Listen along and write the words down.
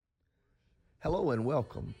Hello and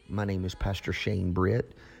welcome. My name is Pastor Shane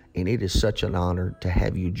Britt, and it is such an honor to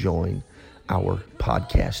have you join our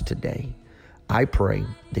podcast today. I pray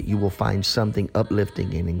that you will find something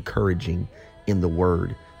uplifting and encouraging in the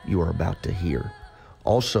word you are about to hear.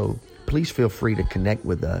 Also, please feel free to connect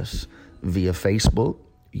with us via Facebook,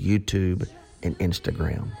 YouTube, and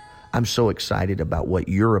Instagram. I'm so excited about what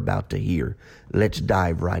you're about to hear. Let's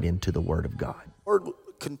dive right into the Word of God. Word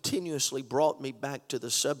continuously brought me back to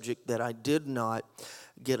the subject that I did not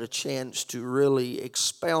get a chance to really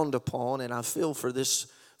expound upon, and I feel for this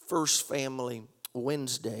First Family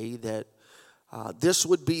Wednesday that this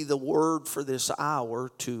would be the word for this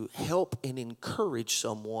hour to help and encourage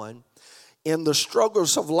someone in the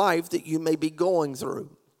struggles of life that you may be going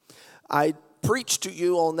through. I preached to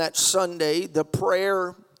you on that Sunday the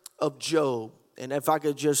prayer of Job, and if I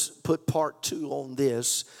could just put part 2 on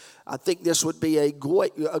this, I think this would be a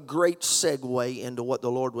great segue into what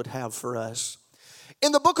the Lord would have for us.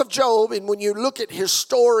 In the book of Job, and when you look at his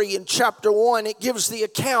story in chapter 1, it gives the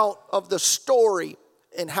account of the story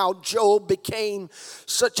and how Job became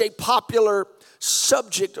such a popular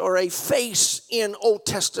subject or a face in Old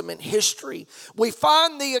Testament history. We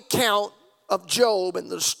find the account of Job, and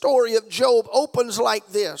the story of Job opens like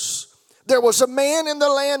this. There was a man in the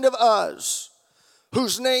land of Uz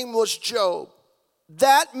whose name was Job.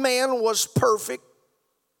 That man was perfect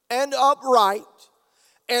and upright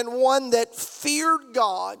and one that feared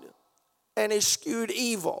God and eschewed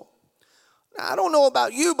evil. Now, I don't know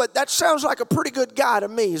about you, but that sounds like a pretty good guy to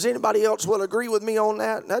me. Does anybody else will agree with me on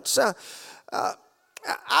that?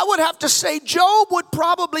 I would have to say Job would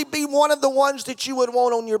probably be one of the ones that you would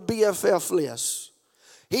want on your BFF list.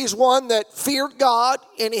 He's one that feared God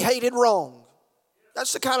and he hated wrong.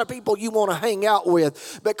 That's the kind of people you want to hang out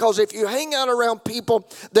with, because if you hang out around people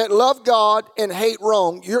that love God and hate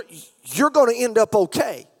wrong, you're going to end up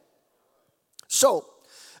okay. So,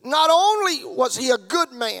 not only was he a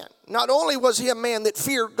good man, not only was he a man that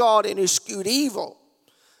feared God and eschewed evil,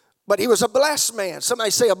 but he was a blessed man.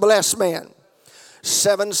 Somebody say a blessed man.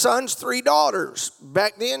 7 sons, 3 daughters.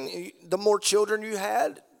 Back then, the more children you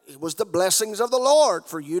had, it was the blessings of the Lord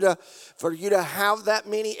for you to have that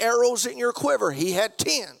many arrows in your quiver. He had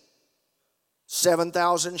 10.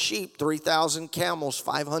 7,000 sheep, 3,000 camels,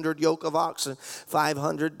 500 yoke of oxen,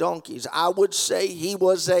 500 donkeys. I would say he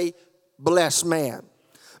was a blessed man.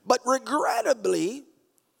 But regrettably,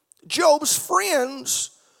 Job's friends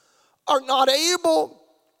are not able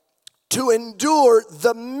to endure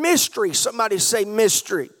the mystery. Somebody say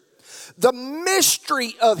mystery. The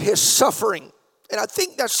mystery of his suffering. And I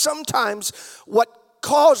think that's sometimes what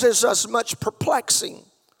causes us much perplexing.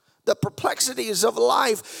 The perplexities of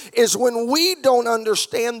life is when we don't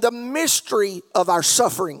understand the mystery of our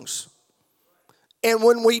sufferings. And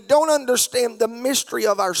when we don't understand the mystery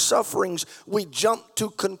of our sufferings, we jump to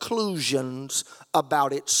conclusions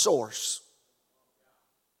about its source.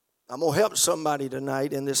 I'm going to help somebody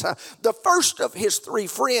tonight in this house. The first of his 3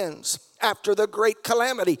 friends, after the great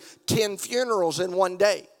calamity, 10 funerals in one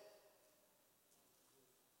day.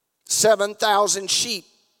 7,000 sheep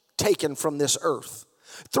taken from this earth.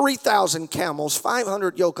 3,000 camels,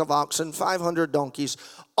 500 yoke of oxen, 500 donkeys.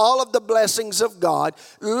 All of the blessings of God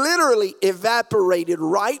literally evaporated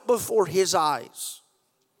right before his eyes.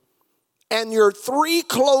 And your 3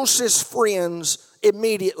 closest friends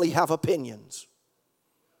immediately have opinions.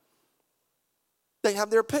 They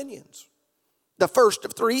have their opinions. The first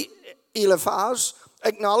of 3, Eliphaz,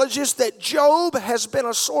 acknowledges that Job has been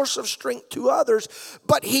a source of strength to others,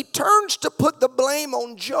 but he turns to put the blame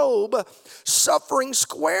on Job, suffering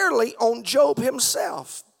squarely on Job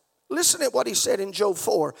himself. Listen at what he said in Job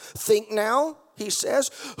 4. Think now, he says,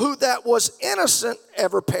 who that was innocent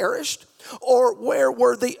ever perished, or where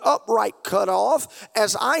were the upright cut off,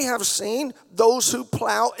 as I have seen those who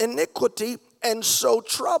plow iniquity and sow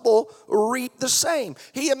trouble reap the same.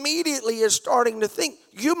 He immediately is starting to think,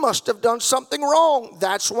 you must have done something wrong.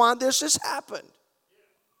 That's why this has happened.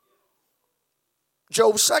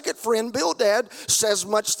 Job's second friend, Bildad, says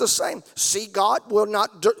much the same. See, God will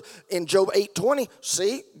not, in Job 8:20,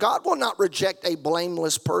 see, God will not reject a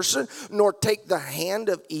blameless person, nor take the hand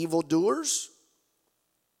of evildoers.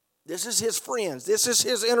 This is his friends. This is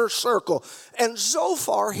his inner circle. And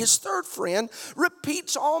Zophar, his third friend,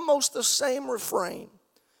 repeats almost the same refrain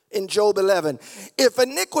in Job 11. If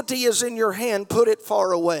iniquity is in your hand, put it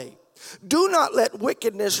far away. Do not let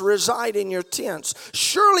wickedness reside in your tents.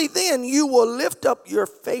 Surely then you will lift up your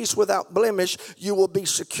face without blemish. You will be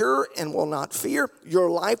secure and will not fear. Your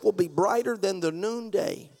life will be brighter than the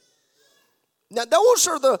noonday. Now those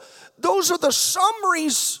are the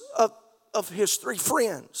summaries of his 3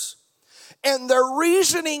 friends. And their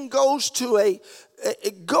reasoning goes to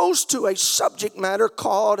a subject matter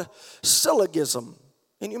called syllogism.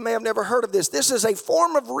 And you may have never heard of this. This is a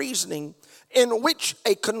form of reasoning in which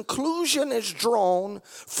a conclusion is drawn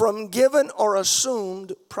from given or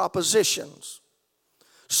assumed propositions.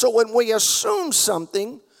 So when we assume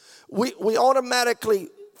something, we automatically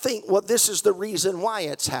think, well, this is the reason why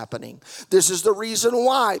it's happening. This is the reason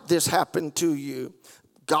why this happened to you.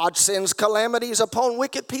 God sends calamities upon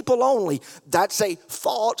wicked people only. That's a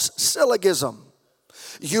false syllogism.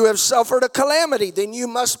 You have suffered a calamity, then you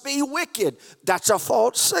must be wicked. That's a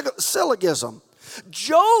false syllogism.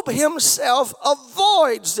 Job himself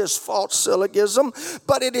avoids this false syllogism,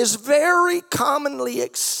 but it is very commonly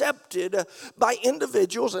accepted by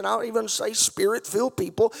individuals, and I'll even say spirit-filled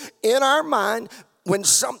people. In our mind, when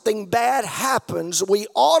something bad happens, we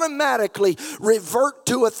automatically revert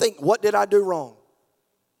to a thing. What did I do wrong?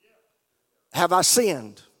 Have I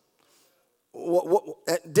sinned?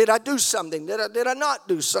 Did I do something? Did I not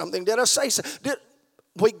do something? Did I say something?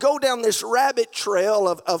 We go down this rabbit trail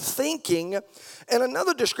of thinking. And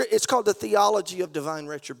another description, it's called the theology of divine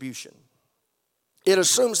retribution. It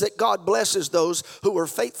assumes that God blesses those who are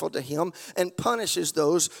faithful to him and punishes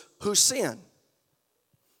those who sin.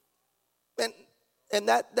 And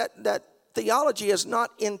that theology is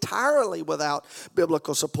not entirely without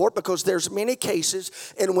biblical support, because there's many cases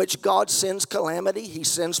in which God sends calamity, he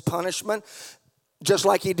sends punishment, just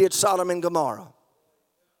like he did Sodom and Gomorrah.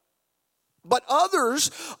 But others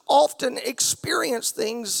often experience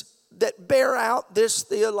things that bear out this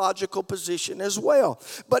theological position as well.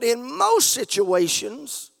 But in most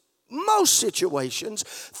situations,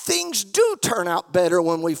 things do turn out better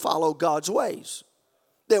when we follow God's ways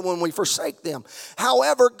than when we forsake them.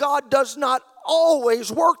 However, God does not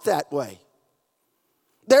always work that way.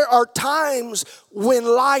 There are times when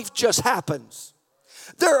life just happens.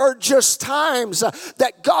 There are just times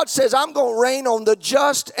that God says, I'm going to rain on the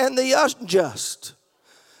just and the unjust.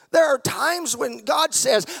 There are times when God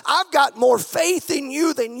says, I've got more faith in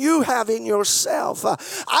you than you have in yourself.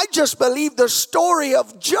 I just believe the story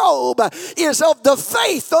of Job is of the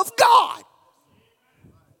faith of God.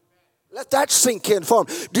 Let that sink in for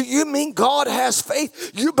him. Do you mean God has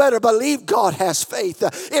faith? You better believe God has faith.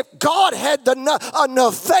 If God had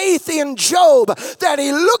enough faith in Job that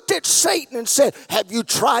he looked at Satan and said, have you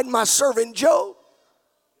tried my servant Job?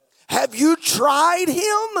 Have you tried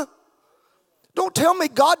him? Don't tell me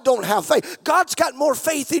God don't have faith. God's got more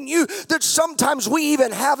faith in you than sometimes we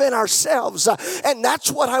even have in ourselves. And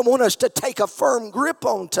that's what I want us to take a firm grip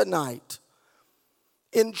on tonight.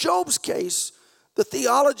 In Job's case, the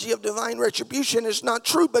theology of divine retribution is not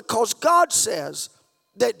true, because God says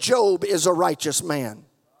that Job is a righteous man.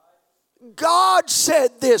 God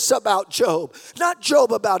said this about Job, not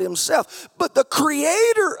Job about himself, but the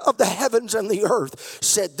creator of the heavens and the earth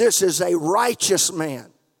said this is a righteous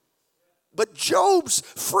man. But Job's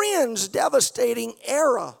friend's devastating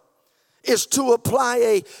error is to apply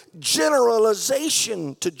a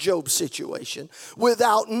generalization to Job's situation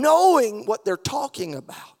without knowing what they're talking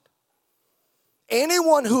about.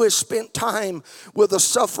 Anyone who has spent time with a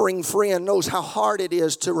suffering friend knows how hard it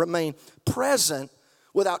is to remain present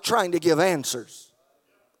without trying to give answers.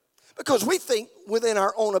 Because we think within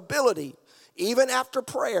our own ability, even after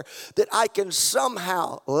prayer, that I can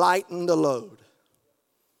somehow lighten the load.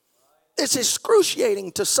 It's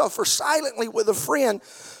excruciating to suffer silently with a friend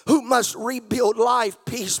who must rebuild life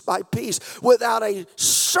piece by piece without a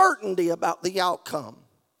certainty about the outcome.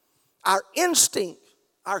 Our instinct,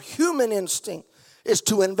 our human instinct, is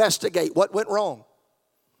to investigate what went wrong.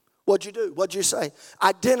 What'd you do? What'd you say?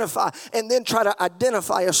 Identify, and then try to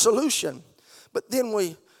identify a solution. But then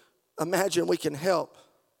we imagine we can help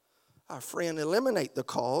our friend eliminate the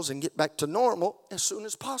cause and get back to normal as soon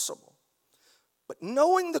as possible. But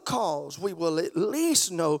knowing the cause, we will at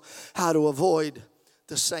least know how to avoid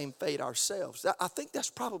the same fate ourselves. I think that's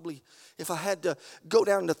probably, if I had to go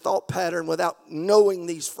down the thought pattern without knowing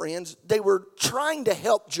these friends, they were trying to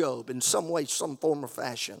help Job in some way, some form or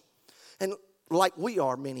fashion. And like we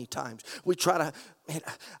are many times, we try to, man,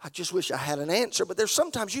 I just wish I had an answer, but there's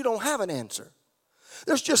sometimes you don't have an answer.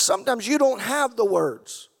 There's just sometimes you don't have the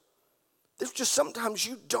words. There's just sometimes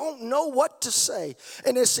you don't know what to say.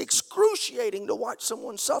 And it's excruciating to watch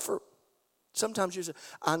someone suffer. Sometimes you say,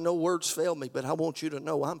 I know words fail me, but I want you to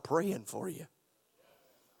know I'm praying for you.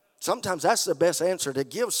 Sometimes that's the best answer to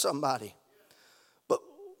give somebody. But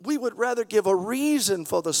we would rather give a reason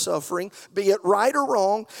for the suffering, be it right or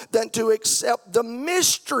wrong, than to accept the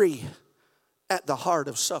mystery at the heart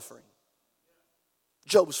of suffering.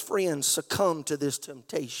 Job's friends succumbed to this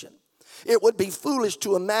temptation. It would be foolish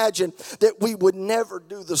to imagine that we would never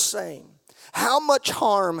do the same. How much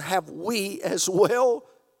harm have we as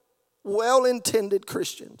well-intended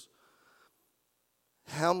Christians,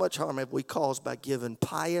 how much harm have we caused by giving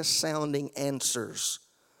pious-sounding answers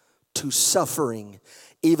to suffering,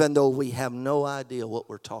 even though we have no idea what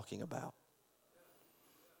we're talking about?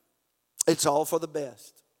 It's all for the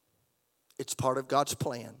best. It's part of God's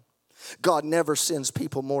plan. God never sends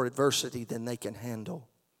people more adversity than they can handle.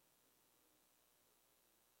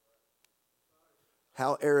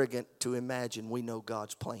 How arrogant to imagine we know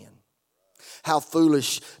God's plan. How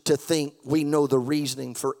foolish to think we know the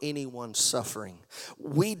reasoning for anyone's suffering.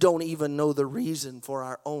 We don't even know the reason for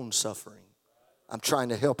our own suffering. I'm trying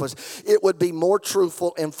to help us. It would be more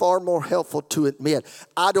truthful and far more helpful to admit,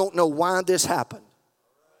 I don't know why this happened.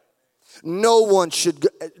 No one should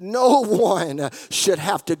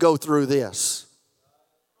have to go through this.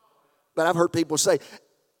 But I've heard people say,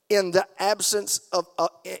 in the absence of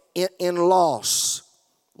in loss,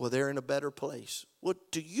 well, they're in a better place. Well,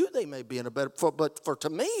 to you they may be in a better place, but to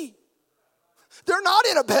me, they're not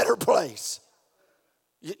in a better place.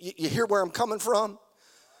 You hear where I'm coming from?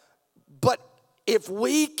 But if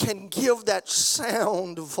we can give that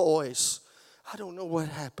sound voice, I don't know what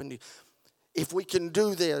happened. If we can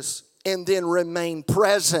do this and then remain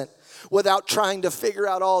present without trying to figure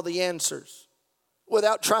out all the answers,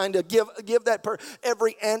 without trying to give that person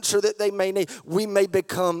every answer that they may need, we may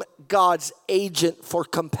become God's agent for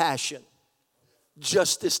compassion.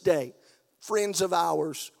 Just this day, friends of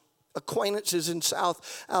ours, acquaintances in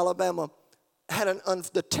South Alabama, had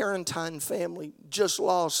the Tarrantine family just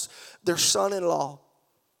lost their son-in-law.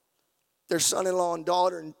 Their son-in-law and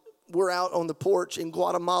daughter, and we're out on the porch in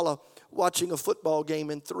Guatemala watching a football game,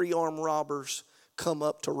 and 3 armed robbers come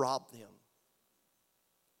up to rob them.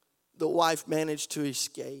 The wife managed to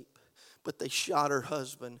escape, but they shot her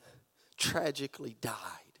husband, tragically died.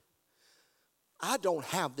 I don't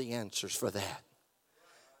have the answers for that.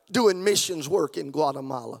 Doing missions work in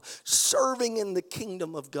Guatemala, serving in the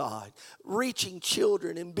kingdom of God, reaching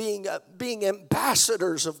children and being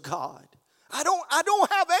ambassadors of God. I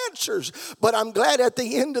don't have answers, but I'm glad at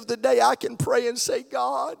the end of the day I can pray and say,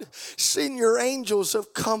 God, send your angels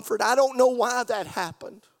of comfort. I don't know why that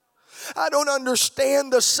happened. I don't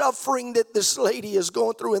understand the suffering that this lady is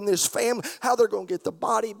going through in this family, how they're going to get the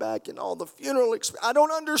body back and all the funeral expense. I don't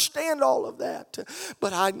understand all of that.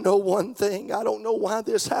 But I know one thing. I don't know why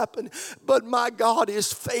this happened. But my God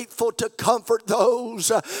is faithful to comfort those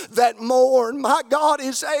that mourn. My God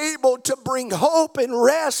is able to bring hope and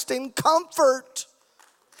rest and comfort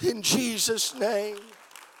in Jesus' name.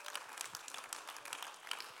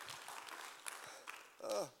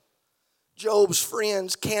 Job's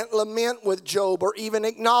friends can't lament with Job or even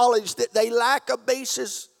acknowledge that they lack a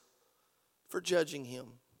basis for judging him.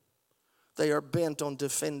 They are bent on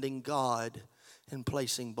defending God and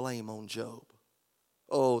placing blame on Job.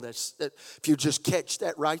 Oh, that. If you just catch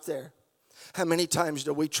that right there. How many times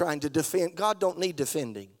are we trying to defend? God don't need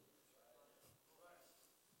defending.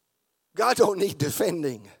 God don't need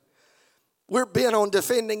defending. We're bent on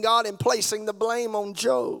defending God and placing the blame on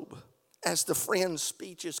Job. As the friends'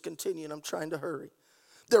 speeches continue, and I'm trying to hurry,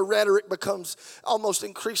 their rhetoric becomes almost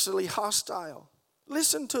increasingly hostile.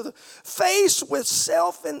 Listen to faced with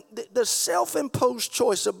the self-imposed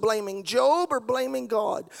choice of blaming Job or blaming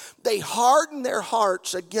God, they harden their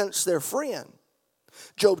hearts against their friend.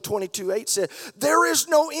 Job 22:8 said, there is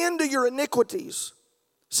no end to your iniquities,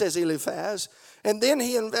 says Eliphaz. And then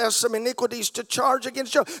he invests some iniquities to charge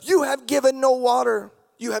against Job. You have given no water.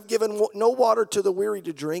 You have given no water to the weary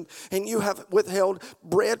to drink, and you have withheld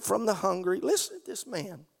bread from the hungry. Listen to this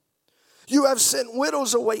man. You have sent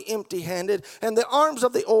widows away empty-handed, and the arms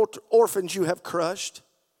of the orphans you have crushed.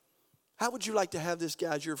 How would you like to have this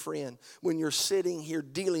guy as your friend when you're sitting here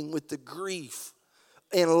dealing with the grief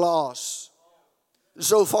and loss?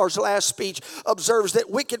 Zophar's last speech observes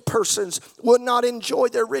that wicked persons will not enjoy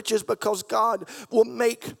their riches because God will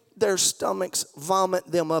make their stomachs vomit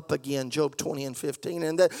them up again, Job 20:15,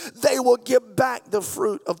 and that they will give back the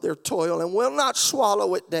fruit of their toil and will not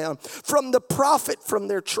swallow it down. From the profit from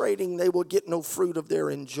their trading, they will get no fruit of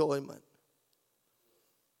their enjoyment.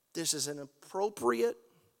 This is an appropriate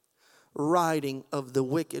writing of the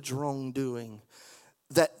wicked's wrongdoing.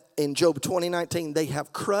 That in Job 20:19, they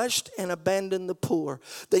have crushed and abandoned the poor.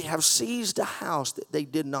 They have seized a house that they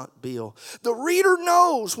did not build. The reader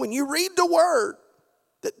knows when you read the word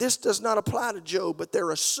that this does not apply to Job, but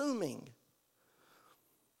they're assuming.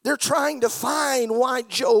 They're trying to find why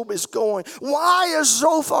Job is going. Why is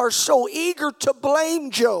Zophar so eager to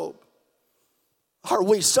blame Job? Are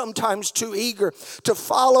we sometimes too eager to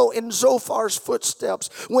follow in Zophar's footsteps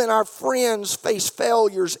when our friends face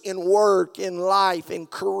failures in work, in life, in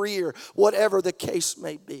career, whatever the case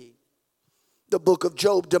may be? The book of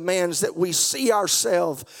Job demands that we see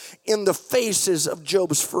ourselves in the faces of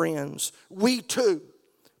Job's friends. We too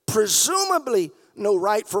presumably know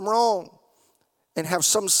right from wrong and have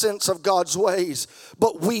some sense of God's ways,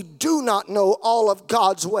 but we do not know all of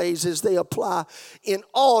God's ways as they apply in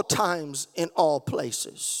all times, in all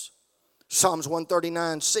places. Psalms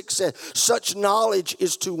 139:6 says, such knowledge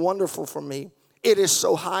is too wonderful for me. It is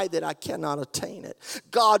so high that I cannot attain it.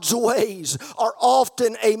 God's ways are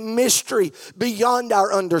often a mystery beyond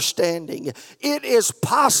our understanding. It is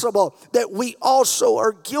possible that we also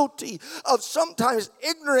are guilty of sometimes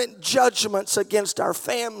ignorant judgments against our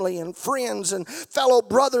family and friends and fellow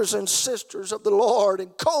brothers and sisters of the Lord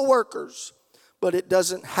and co-workers. But it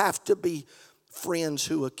doesn't have to be friends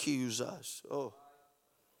who accuse us.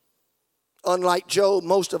 Unlike Job,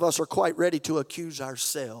 most of us are quite ready to accuse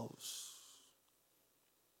ourselves.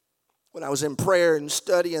 When I was in prayer and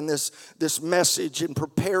studying this message and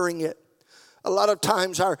preparing it, a lot of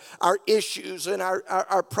times our issues and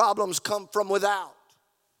our problems come from without.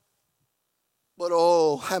 But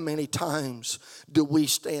oh, how many times do we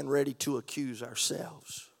stand ready to accuse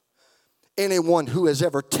ourselves? Anyone who has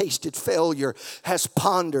ever tasted failure has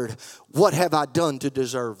pondered, what have I done to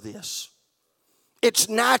deserve this? It's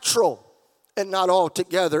natural and not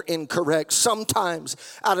altogether incorrect. Sometimes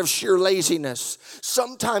out of sheer laziness,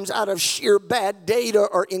 sometimes out of sheer bad data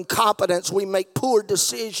or incompetence, we make poor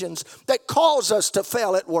decisions that cause us to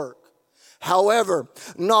fail at work. However,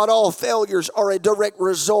 not all failures are a direct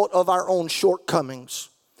result of our own shortcomings.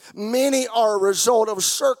 Many are a result of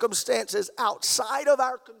circumstances outside of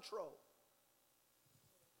our control.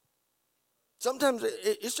 Sometimes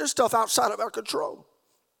it's just stuff outside of our control.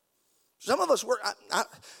 Some of us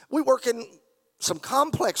we work in some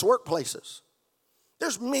complex workplaces.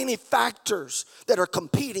 There's many factors that are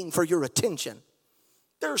competing for your attention.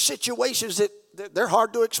 There are situations that they're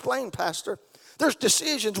hard to explain, Pastor. There's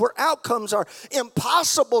decisions where outcomes are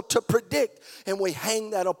impossible to predict, and we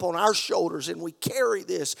hang that up on our shoulders and we carry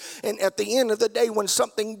this. And at the end of the day, when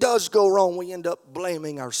something does go wrong, we end up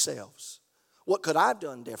blaming ourselves. What could I have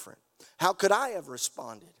done different? How could I have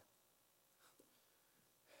responded?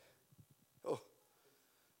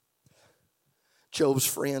 Job's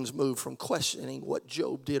friends moved from questioning what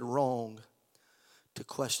Job did wrong to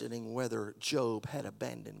questioning whether Job had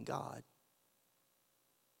abandoned God.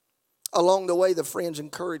 Along the way, the friends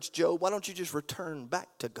encouraged Job, why don't you just return back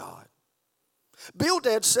to God?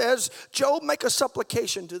 Bildad says, Job, make a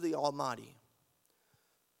supplication to the Almighty.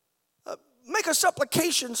 Make a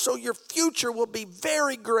supplication so your future will be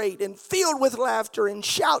very great and filled with laughter and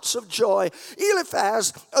shouts of joy.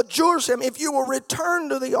 Eliphaz adjures him, if you will return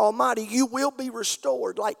to the Almighty, you will be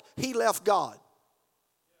restored, like he left God.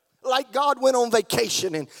 Like God went on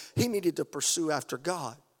vacation and he needed to pursue after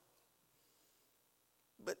God.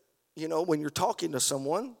 But, you know, when you're talking to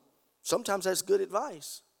someone, sometimes that's good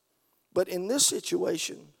advice. But in this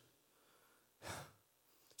situation,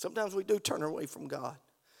 sometimes we do turn away from God.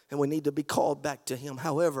 And we need to be called back to him.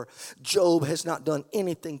 However, Job has not done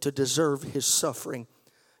anything to deserve his suffering.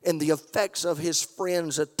 And the effects of his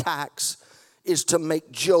friends' attacks is to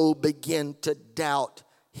make Job begin to doubt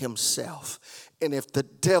himself. And if the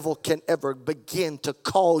devil can ever begin to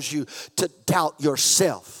cause you to doubt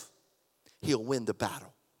yourself, he'll win the battle.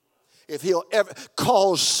 If he'll ever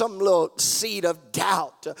cause some little seed of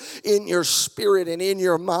doubt in your spirit and in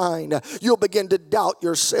your mind, you'll begin to doubt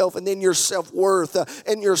yourself, and then your self-worth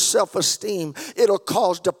and your self-esteem. It'll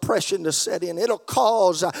cause depression to set in. It'll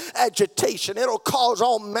cause agitation. It'll cause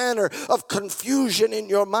all manner of confusion in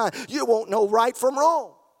your mind. You won't know right from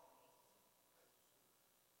wrong.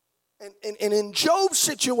 And in Job's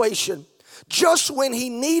situation, just when he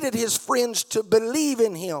needed his friends to believe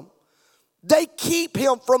in him, they keep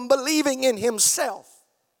him from believing in himself.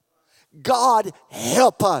 God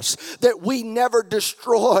help us that we never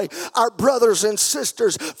destroy our brothers and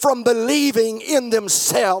sisters from believing in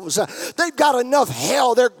themselves. They've got enough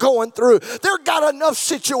hell they're going through. They've got enough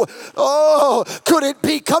situation. Oh, could it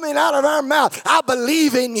be coming out of our mouth? I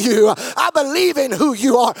believe in you. I believe in who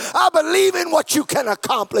you are. I believe in what you can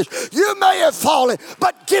accomplish. You may have fallen,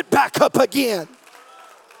 but get back up again.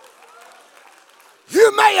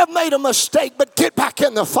 You may have made a mistake, but get back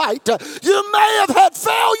in the fight. You may have had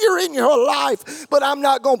failure in your life, but I'm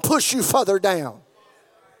not going to push you further down.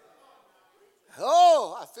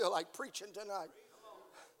 Oh, I feel like preaching tonight.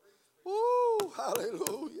 Ooh,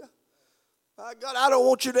 hallelujah. My God, I don't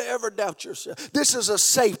want you to ever doubt yourself. This is a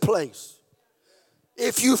safe place.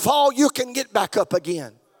 If you fall, you can get back up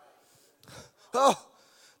again. Oh,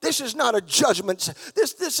 this is not a judgment.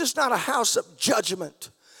 This is not a house of judgment.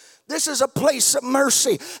 This is a place of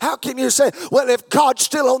mercy. How can you say, well, if God's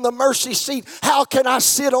still on the mercy seat, how can I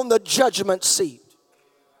sit on the judgment seat?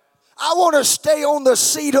 I want to stay on the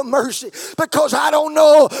seat of mercy because I don't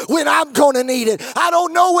know when I'm going to need it. I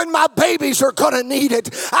don't know when my babies are going to need it.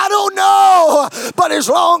 I don't know. But as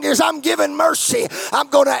long as I'm given mercy, I'm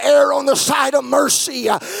going to err on the side of mercy.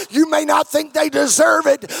 You may not think they deserve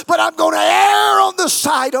it, but I'm going to err on the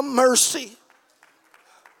side of mercy.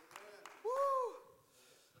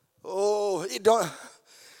 Oh, it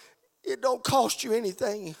don't cost you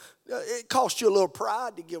anything. It costs you a little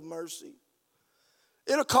pride to give mercy.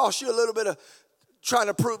 It'll cost you a little bit of trying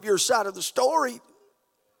to prove your side of the story.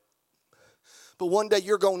 But one day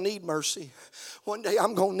you're going to need mercy. One day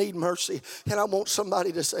I'm going to need mercy. And I want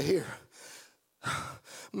somebody to say, here,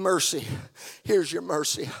 mercy. Here's your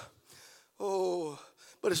mercy. Oh,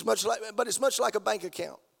 but it's much like a bank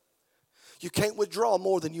account. You can't withdraw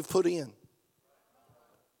more than you've put in.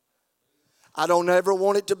 I don't ever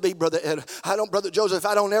want it to be, Brother Ed. Brother Joseph,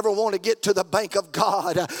 I don't ever want to get to the bank of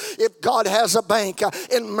God. If God has a bank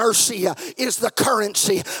and mercy is the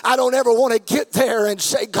currency, I don't ever want to get there and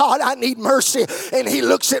say, God, I need mercy. And he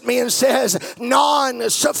looks at me and says,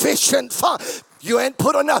 non-sufficient fund. You ain't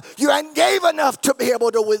put enough. You ain't gave enough to be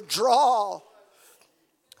able to withdraw.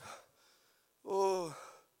 Oh,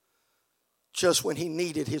 just when he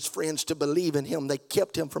needed his friends to believe in him, they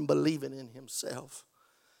kept him from believing in himself.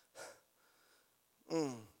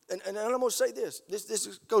 And I'm going to say this.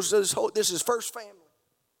 This goes to this whole. This is first family.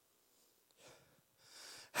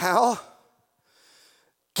 How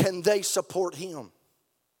can they support him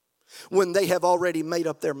when they have already made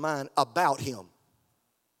up their mind about him?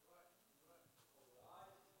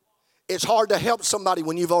 It's hard to help somebody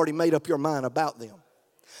when you've already made up your mind about them.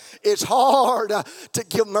 It's hard to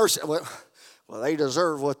give mercy. Well, they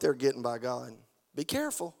deserve what they're getting by God. Be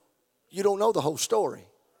careful. You don't know the whole story.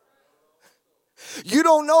 You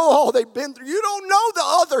don't know all they've been through. You don't know the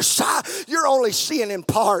other side. You're only seeing in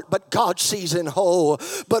part, but God sees in whole.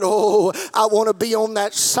 But I want to be on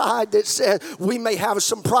that side that says we may have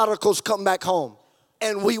some prodigals come back home.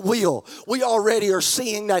 And we will. We already are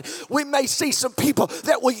seeing that. We may see some people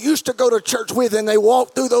that we used to go to church with and they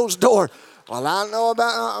walk through those doors. Well, I know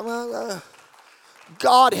about...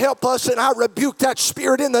 God help us, and I rebuke that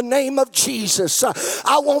spirit in the name of Jesus.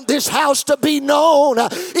 I want this house to be known.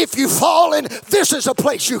 If you've fallen, this is a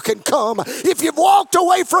place you can come. If you've walked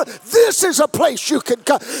away from, this is a place you can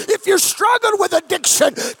come. If you're struggling with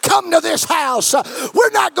addiction, come to this house.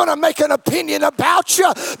 We're not going to make an opinion about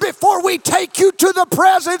you before we take you to the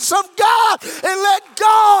presence of God and let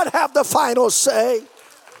God have the final say.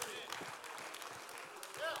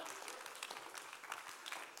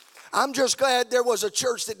 I'm just glad there was a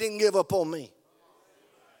church that didn't give up on me.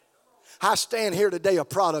 I stand here today a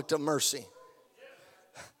product of mercy.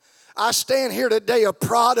 I stand here today a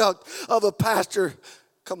product of a pastor.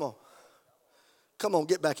 Come on,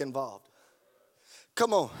 get back involved.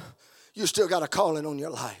 Come on, you still got a calling on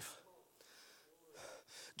your life.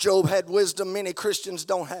 Job had wisdom many Christians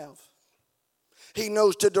don't have. He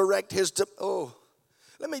knows to direct his.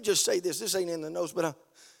 Let me just say this. This ain't in the notes, but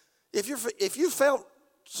if you felt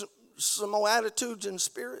some more attitudes and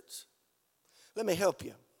spirits, let me help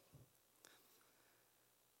you.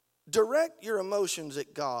 Direct your emotions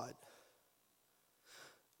at God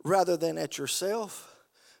rather than at yourself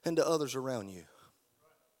and to others around you.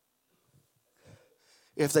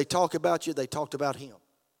 If they talk about you, they talked about him.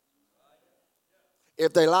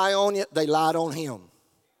 If they lie on you, they lied on him.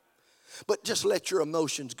 But just let your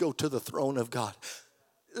emotions go to the throne of God.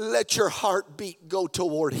 Let your heartbeat go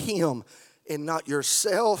toward him and not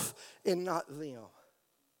yourself and not them.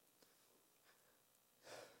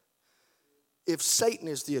 If Satan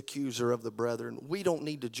is the accuser of the brethren, we don't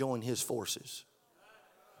need to join his forces.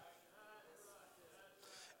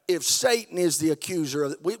 If Satan is the accuser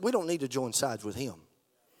of, we don't need to join sides with him.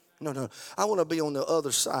 No. I want to be on the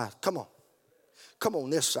other side. Come on. Come on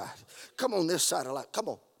this side. Come on this side of life. Come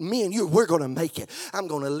on. Me and you, we're going to make it. I'm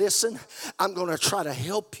going to listen. I'm going to try to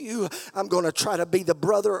help you. I'm going to try to be the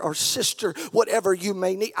brother or sister, whatever you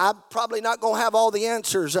may need. I'm probably not going to have all the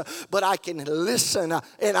answers, but I can listen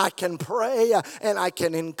and I can pray and I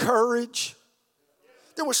can encourage.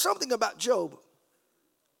 There was something about Job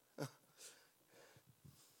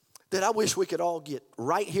that I wish we could all get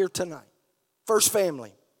right here tonight. First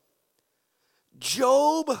family.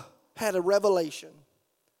 Job had a revelation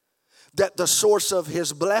that the source of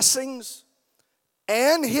his blessings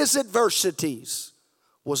and his adversities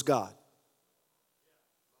was God.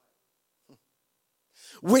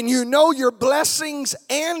 When you know your blessings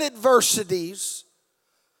and adversities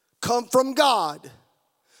come from God,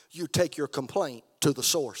 you take your complaint to the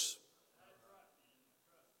source.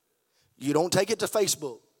 You don't take it to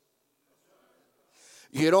Facebook.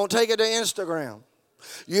 You don't take it to Instagram.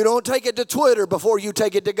 You don't take it to Twitter before you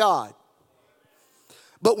take it to God.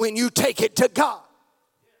 But when you take it to God,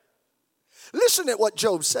 listen at what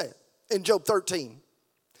Job said in Job 13.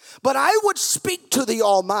 But I would speak to the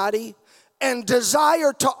Almighty and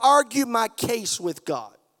desire to argue my case with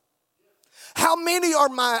God. How many are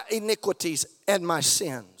my iniquities and my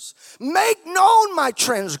sins? Make known my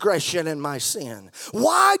transgression and my sin.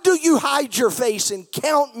 Why do you hide your face and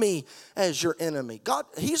count me as your enemy? God,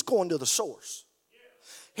 he's going to the source.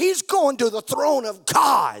 He's going to the throne of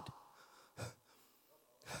God.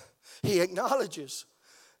 He acknowledges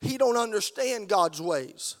he don't understand God's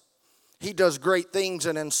ways. He does great things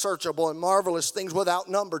and unsearchable and marvelous things without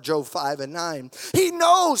number, Job 5 and 9. He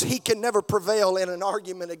knows he can never prevail in an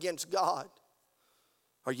argument against God.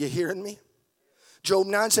 Are you hearing me? Job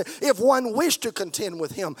 9 said, if one wished to contend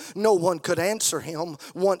with him, no one could answer him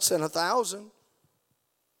once in 1,000.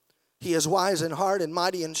 He is wise in heart and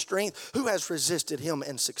mighty in strength. Who has resisted him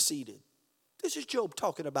and succeeded? This is Job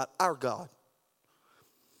talking about our God.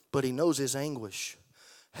 But he knows his anguish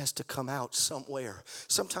has to come out somewhere.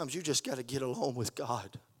 Sometimes you just got to get alone with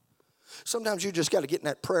God. Sometimes you just got to get in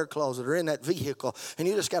that prayer closet or in that vehicle and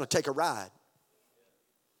you just got to take a ride.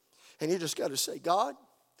 And you just got to say, God,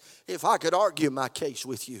 if I could argue my case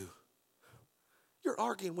with you, you're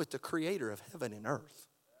arguing with the creator of heaven and earth.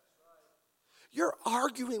 You're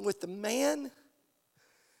arguing with the man.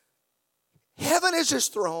 Heaven is his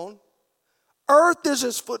throne. Earth is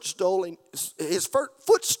his footstool, and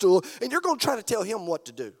you're going to try to tell him what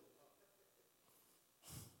to do.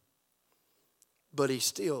 But he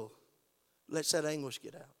still lets that anguish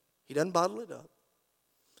get out. He doesn't bottle it up.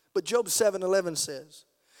 But Job 7:11 says,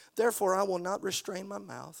 therefore I will not restrain my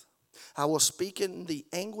mouth. I will speak in the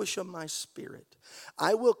anguish of my spirit.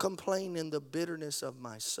 I will complain in the bitterness of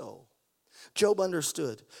my soul. Job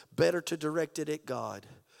understood better to direct it at God,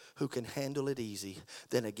 who can handle it easy,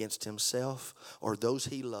 than against himself or those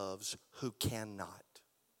he loves who cannot.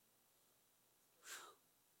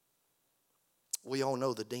 We all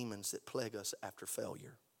know the demons that plague us after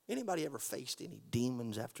failure. Anybody ever faced any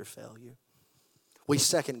demons after failure? We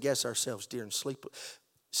second guess ourselves during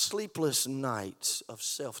sleepless nights of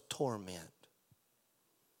self-torment.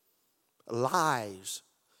 Lies,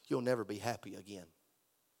 you'll never be happy again.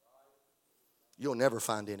 You'll never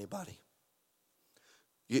find anybody.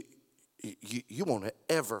 You won't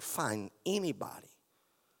ever find anybody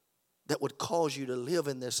that would cause you to live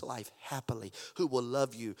in this life happily, who will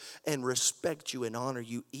love you and respect you and honor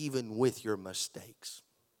you even with your mistakes.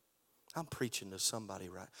 I'm preaching to somebody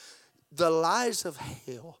right. The lies of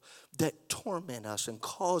hell that torment us and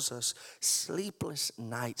cause us sleepless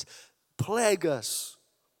nights, plague us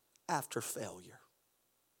after failure.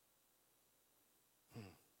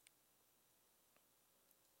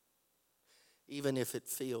 Even if it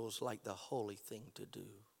feels like the holy thing to do,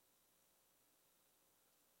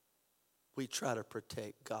 we try to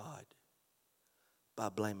protect God by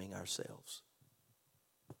blaming ourselves.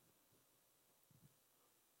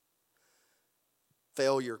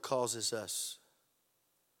 Failure causes us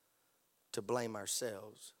to blame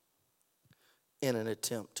ourselves in an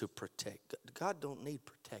attempt to protect. God don't need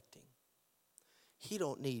protecting. He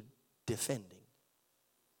don't need defending.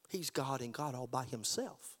 He's God and God all by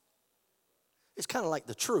himself. It's kind of like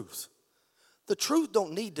the truth. The truth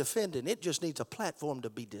don't need defending. It just needs a platform to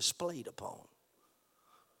be displayed upon.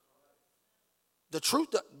 The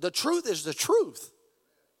truth is the truth.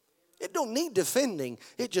 It don't need defending.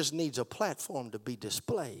 It just needs a platform to be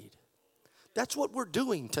displayed. That's what we're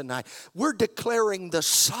doing tonight. We're declaring the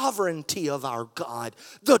sovereignty of our God,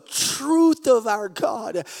 the truth of our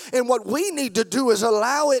God. And what we need to do is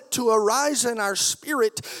allow it to arise in our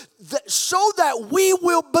spirit so that we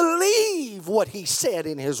will believe what he said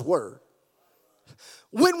in his word.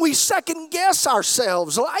 When we second guess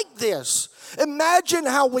ourselves like this, imagine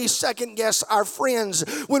how we second guess our friends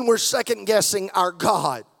when we're second guessing our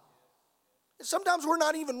God. And sometimes we're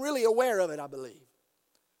not even really aware of it, I believe.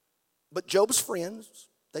 But Job's friends,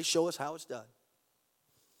 they show us how it's done.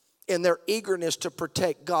 In their eagerness to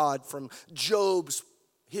protect God from Job's,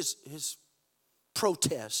 his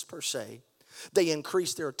protests per se, they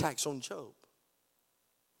increased their attacks on Job.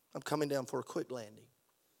 I'm coming down for a quick landing.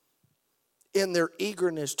 In their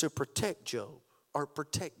eagerness to protect Job or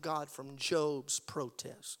protect God from Job's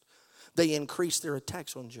protest, they increased their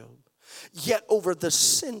attacks on Job. Yet over the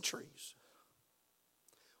centuries,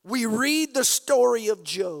 we read the story of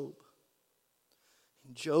Job.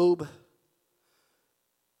 Job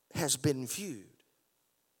has been viewed,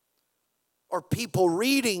 or people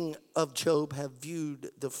reading of Job have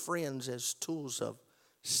viewed the friends as tools of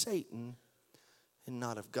Satan and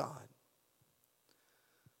not of God.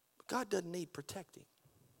 God doesn't need protecting.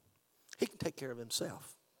 He can take care of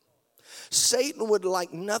himself. Satan would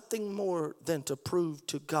like nothing more than to prove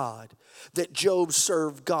to God that Job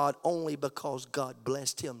served God only because God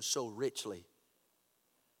blessed him so richly.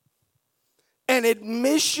 An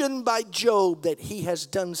admission by Job that he has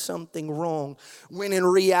done something wrong, when in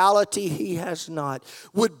reality he has not,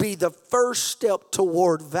 would be the first step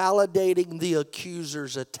toward validating the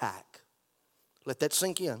accuser's attack. Let that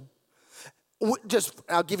sink in.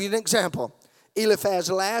 I'll give you an example.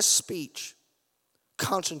 Eliphaz's last speech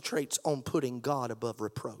concentrates on putting God above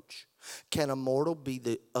reproach. Can a mortal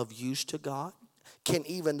be of use to God? Can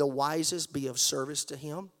even the wisest be of service to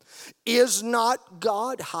him? Is not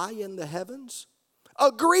God high in the heavens?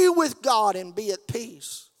 Agree with God and be at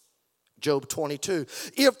peace. Job 22.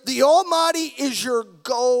 If the Almighty is your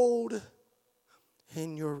gold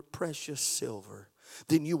and your precious silver,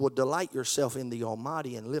 then you will delight yourself in the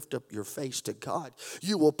Almighty and lift up your face to God.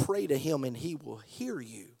 You will pray to him and he will hear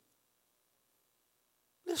you.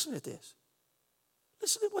 Listen to this.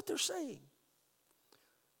 Listen to what they're saying.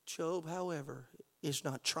 Job, however, is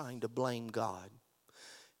not trying to blame God.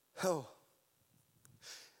 Oh,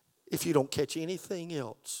 if you don't catch anything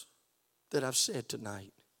else that I've said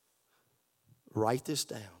tonight, write this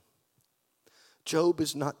down. Job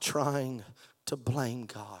is not trying to blame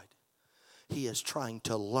God. He is trying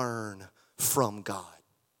to learn from God.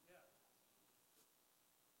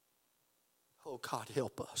 Oh, God,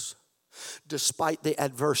 help us. Despite the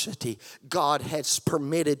adversity God has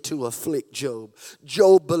permitted to afflict Job,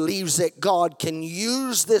 Job believes that God can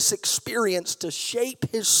use this experience to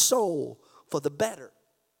shape his soul for the better.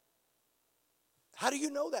 How do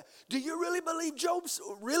you know that? Do you really believe Job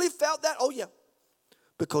really felt that? Oh, yeah.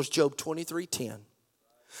 Because Job 23:10,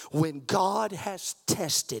 when God has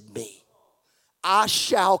tested me, I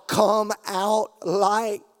shall come out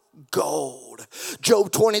like gold.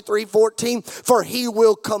 Job 23:14, for he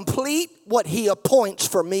will complete what he appoints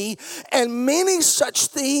for me, and many such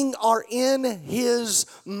things are in his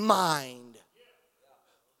mind.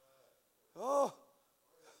 Oh.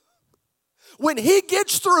 When he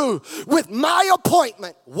gets through with my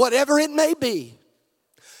appointment, whatever it may be,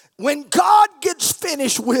 when God gets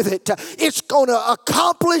finished with it, it's going to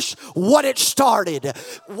accomplish what it started.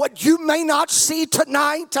 What you may not see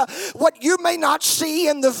tonight, what you may not see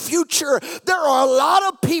in the future, there are a lot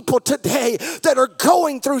of people today that are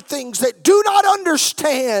going through things that do not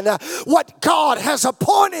understand what God has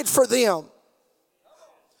appointed for them.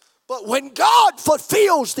 But when God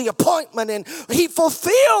fulfills the appointment and he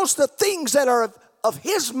fulfills the things that are of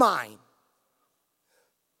his mind,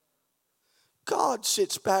 God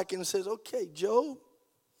sits back and says, okay, Job,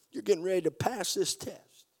 you're getting ready to pass this test.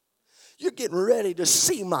 You're getting ready to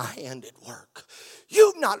see my hand at work.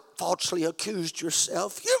 You've not falsely accused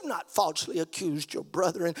yourself. You've not falsely accused your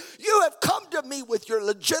brethren. You have come to me with your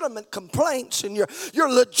legitimate complaints and your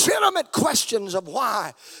legitimate questions of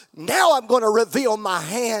why. Now I'm going to reveal my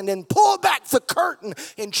hand and pull back the curtain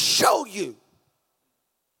and show you.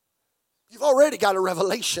 You've already got a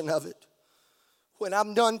revelation of it. When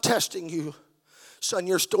I'm done testing you, son,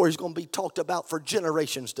 your story is going to be talked about for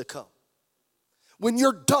generations to come. When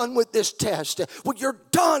you're done with this test, when you're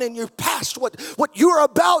done and you've passed what you're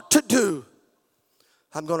about to do,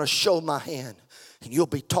 I'm going to show my hand and you'll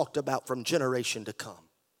be talked about from generation to come.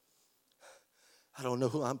 I don't know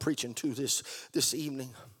who I'm preaching to this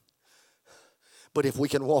evening. But if we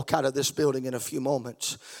can walk out of this building in a few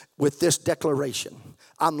moments with this declaration,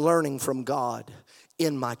 I'm learning from God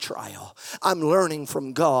in my trial. I'm learning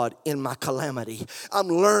from God in my calamity. I'm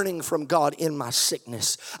learning from God in my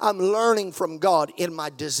sickness. I'm learning from God in my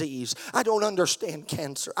disease. I don't understand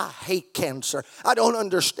cancer. I hate cancer. I don't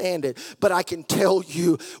understand it. But I can tell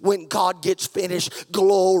you, when God gets finished,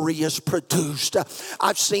 glory is produced.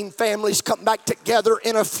 I've seen families come back together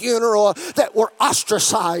in a funeral that were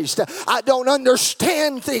ostracized. I don't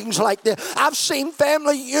understand things like this. I've seen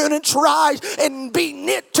family units rise and be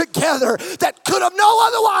knit together that could have no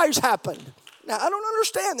otherwise happened. Now, I don't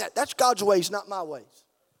understand that. That's God's ways, not my ways.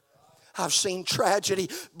 I've seen tragedy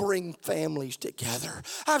bring families together.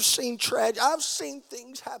 I've seen tragedy. I've seen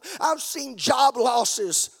things happen. I've seen job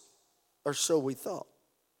losses, or so we thought.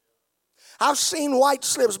 I've seen white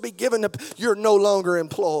slips be given to, you're no longer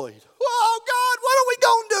employed. Oh, God, what are we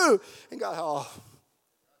going to do? And God,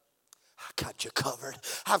 got you covered.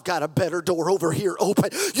 I've got a better door over here open.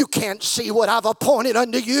 You can't see what I've appointed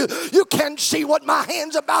unto you. You can't see what my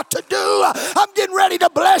hand's about to do. I'm getting ready to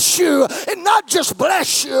bless you. And not just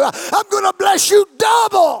bless you, I'm going to bless you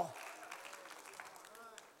double.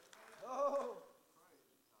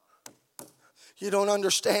 You don't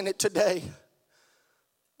understand it today.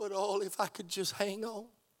 But if I could just hang on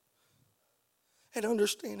and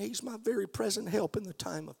understand He's my very present help in the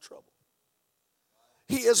time of trouble.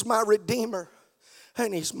 He is my Redeemer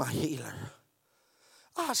and He's my healer.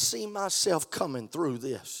 I see myself coming through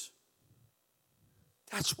this.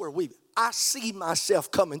 That's where I see myself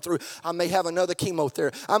coming through. I may have another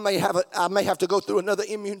chemotherapy. I may have to go through another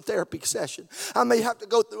immune therapy session. I may have to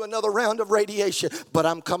go through another round of radiation, but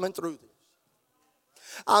I'm coming through this.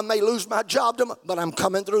 I may lose my job, but I'm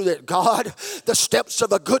coming through it. God, the steps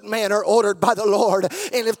of a good man are ordered by the Lord.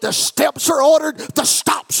 And if the steps are ordered, the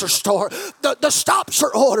stops are stored. The stops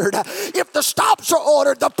are ordered. If the stops are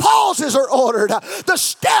ordered, the pauses are ordered. The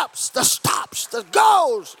steps, the stops, the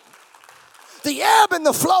goes, the ebb and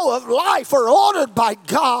the flow of life are ordered by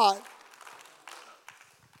God.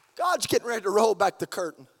 God's getting ready to roll back the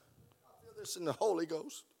curtain. I feel this in the Holy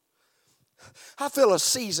Ghost. I feel a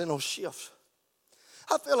seasonal shift.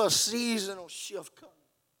 I feel a seasonal shift coming.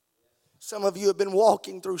 Some of you have been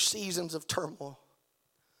walking through seasons of turmoil.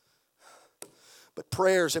 But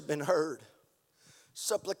prayers have been heard.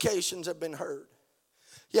 Supplications have been heard.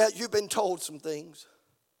 Yeah, you've been told some things.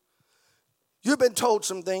 You've been told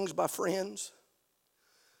some things by friends.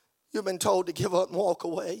 You've been told to give up and walk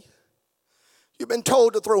away. You've been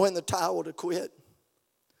told to throw in the towel to quit.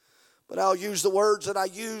 But I'll use the words that I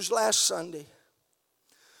used last Sunday,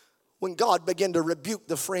 when God began to rebuke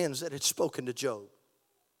the friends that had spoken to Job.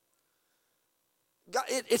 God,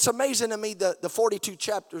 it's amazing to me the 42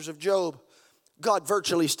 chapters of Job, God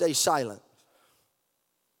virtually stays silent.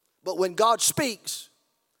 But when God speaks,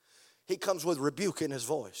 He comes with rebuke in His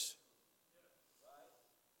voice.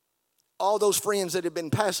 All those friends that have been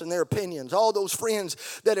passing their opinions, all those friends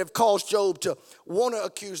that have caused Job to want to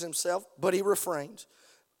accuse himself, but he refrains.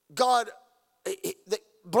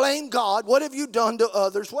 Blame God. What have you done to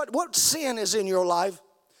others? What sin is in your life?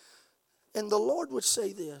 And the Lord would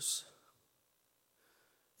say this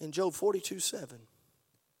in Job 42:7.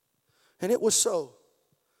 And it was so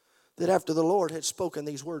that after the Lord had spoken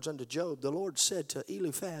these words unto Job, the Lord said to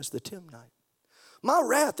Eliphaz the Timnite, my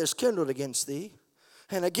wrath is kindled against thee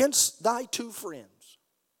and against thy two friends.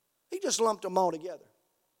 He just lumped them all together.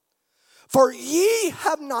 For ye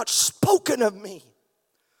have not spoken of me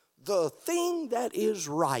the thing that is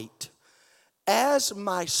right, as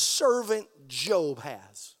my servant Job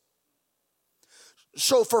has.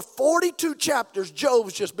 So for 42 chapters,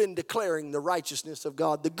 Job's just been declaring the righteousness of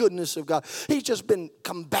God, the goodness of God. He's just been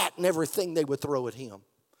combating everything they would throw at him.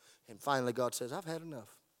 And finally God says, I've had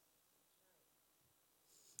enough.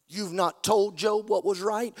 You've not told Job what was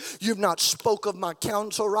right. You've not spoke of my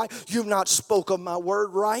counsel right. You've not spoke of my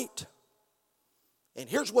word right. And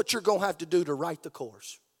here's what you're going to have to do to right the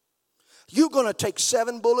course. You're going to take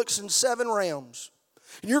 7 bullocks and 7 rams.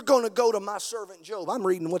 And you're going to go to my servant Job. I'm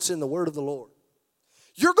reading what's in the word of the Lord.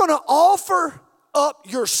 You're going to offer up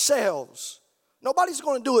yourselves. Nobody's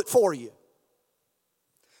going to do it for you.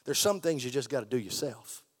 There's some things you just got to do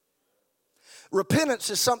yourself. Repentance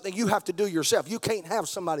is something you have to do yourself. You can't have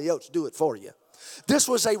somebody else do it for you. This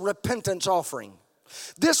was a repentance offering.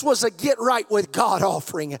 This was a get right with God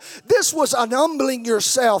offering. This was an humbling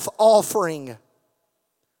yourself offering.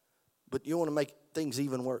 But you want to make things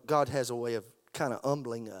even worse. God has a way of kind of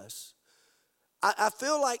humbling us. I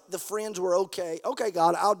feel like the friends were okay. Okay,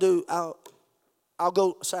 God, I'll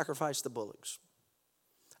go sacrifice the bullocks.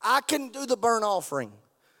 I can do the burnt offering.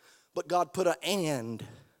 But God put an and.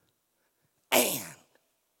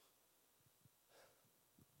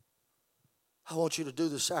 I want you to do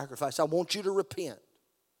the sacrifice. I want you to repent.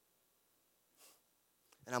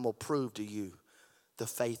 And I'm going to prove to you the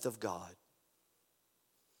faith of God.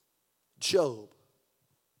 Job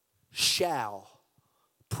shall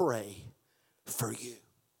pray for you.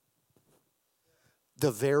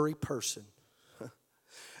 The very person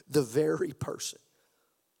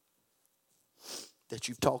that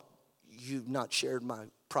you've not shared my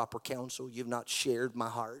proper counsel, you've not shared my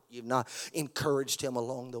heart, you've not encouraged him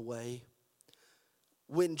along the way.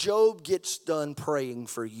 When Job gets done praying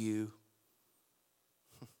for you,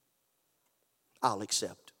 I'll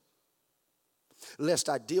accept. Lest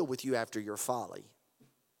I deal with you after your folly,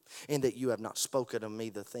 and that you have not spoken of me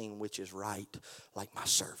the thing which is right, like my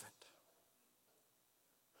servant.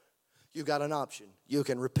 You've got an option. You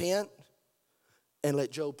can repent and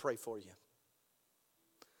let Job pray for you.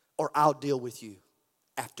 Or I'll deal with you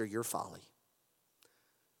after your folly.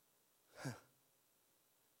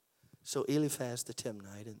 So Eliphaz the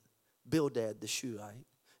Timnite and Bildad the Shuhite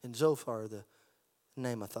and Zophar the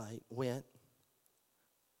Naamathite went,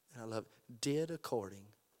 and I love it, did according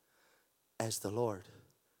as the Lord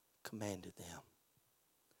commanded them.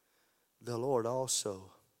 The Lord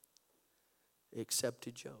also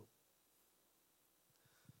accepted Job.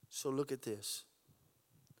 So look at this.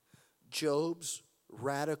 Job's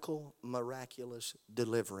radical, miraculous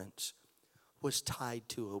deliverance was tied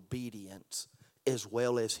to obedience, as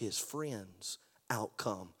well as his friends'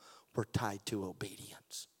 outcome were tied to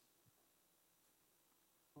obedience.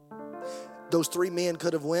 Those three men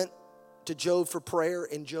could have went to Job for prayer,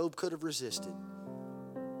 and Job could have resisted.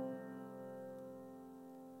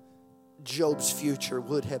 Job's future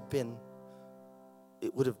would have been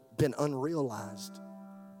unrealized.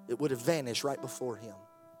 It would have vanished right before him.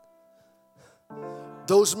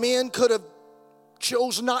 Those men could have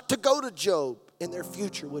chose not to go to Job, and their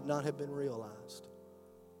future would not have been realized.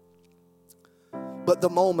 But the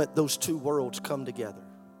moment those two worlds come together,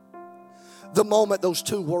 the moment those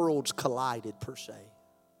two worlds collided per se,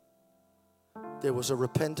 there was a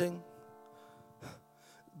repenting,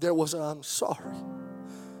 there was a I'm sorry,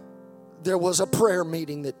 there was a prayer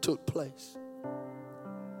meeting that took place.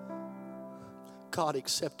 God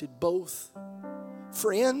accepted both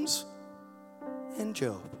friends and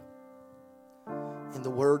Job. And the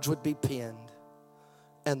words would be penned,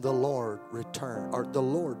 and the Lord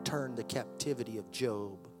turned the captivity of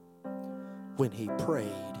Job when he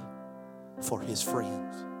prayed for his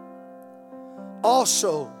friends.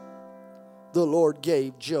 Also, the Lord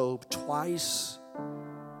gave Job twice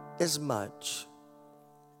as much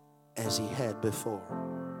as he had before.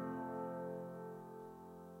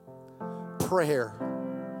 Prayer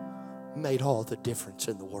made all the difference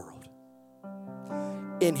in the world.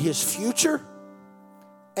 In his future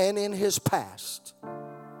and in his past.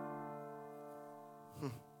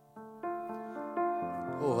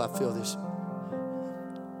 Oh, I feel this.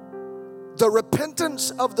 The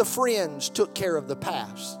repentance of the friends took care of the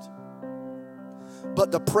past,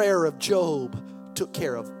 but the prayer of Job took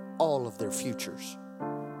care of all of their futures.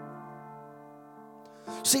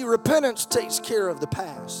 See, repentance takes care of the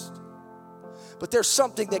past, but there's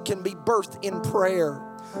something that can be birthed in prayer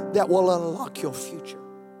that will unlock your future.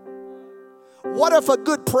 What if a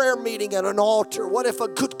good prayer meeting at an altar, what if a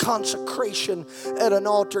good consecration at an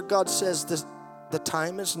altar, God says, the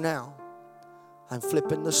time is now. I'm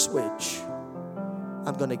flipping the switch.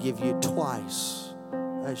 I'm going to give you twice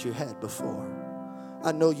as you had before.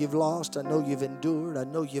 I know you've lost. I know you've endured. I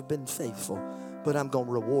know you've been faithful. But I'm going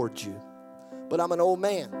to reward you. But I'm an old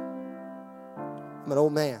man. I'm an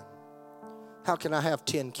old man. How can I have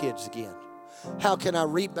 10 kids again? How can I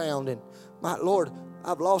rebound? And my Lord,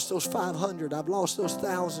 I've lost those 500. I've lost those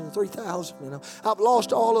 1,000, 3,000. You know, I've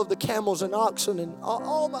lost all of the camels and oxen and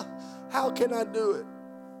all my. How can I do it?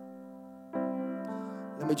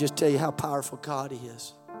 Let me just tell you how powerful God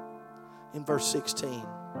is. In verse 16,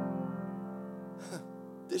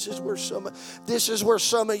 this is where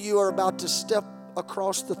some of you are about to step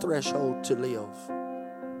across the threshold to live.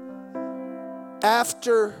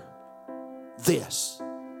 After this,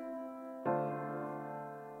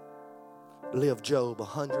 lived Job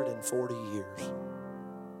 140 years.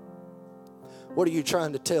 What are you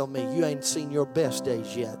trying to tell me? You ain't seen your best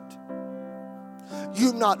days yet.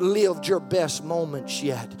 You've not lived your best moments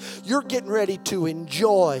yet. You're getting ready to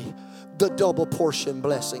enjoy the double portion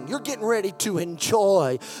blessing. You're getting ready to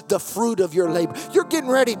enjoy the fruit of your labor. You're getting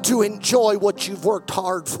ready to enjoy what you've worked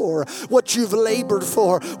hard for, what you've labored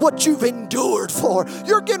for, what you've endured for.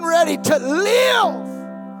 You're getting ready to live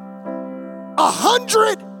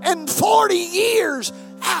 140 years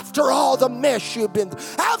after all the mess you've been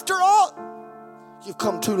through. After all, you've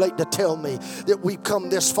come too late to tell me that we've come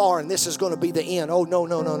this far and this is going to be the end. Oh, no.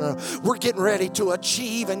 We're getting ready to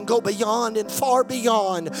achieve and go beyond and far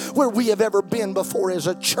beyond where we have ever been before as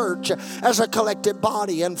a church, as a collective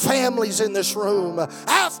body, and families in this room.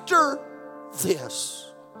 After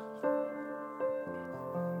this,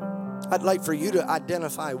 I'd like for you to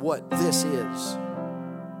identify what this is.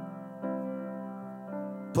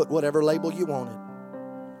 Put whatever label you want it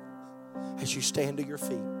as you stand to your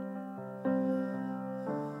feet.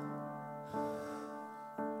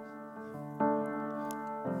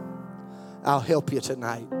 I'll help you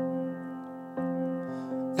tonight.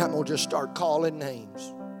 I'm going to just start calling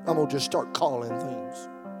names. I'm going to just start calling things.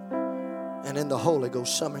 And in the Holy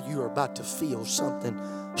Ghost, some of you are about to feel something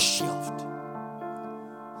shift.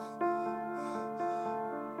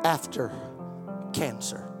 After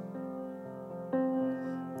cancer.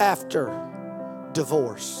 After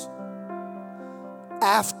divorce.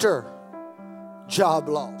 after job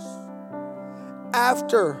loss,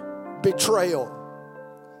 after betrayal,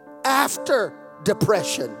 after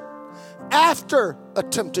depression, after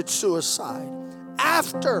attempted suicide,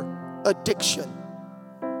 after addiction,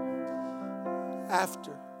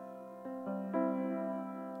 after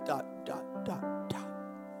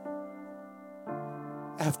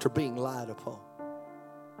after being lied upon,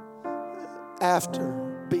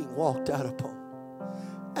 after being walked out upon,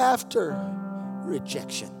 after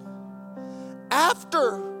rejection,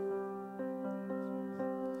 after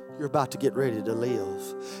you're about to get ready to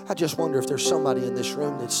live. I just wonder if there's somebody in this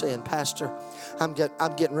room that's saying, Pastor, I'm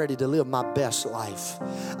getting ready to live my best life.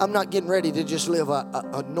 I'm not getting ready to just live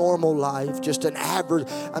a normal life, just an average.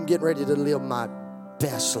 I'm getting ready to live my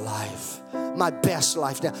best life. My best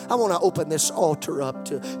life. Now, I want to open this altar up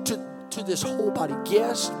to this whole body.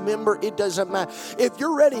 Guest, member, it doesn't matter. If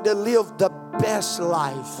you're ready to live the best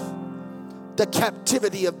life, the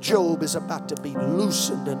captivity of Job is about to be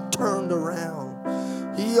loosened and turned around.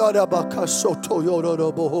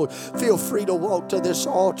 Feel free to walk to this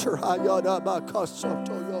altar.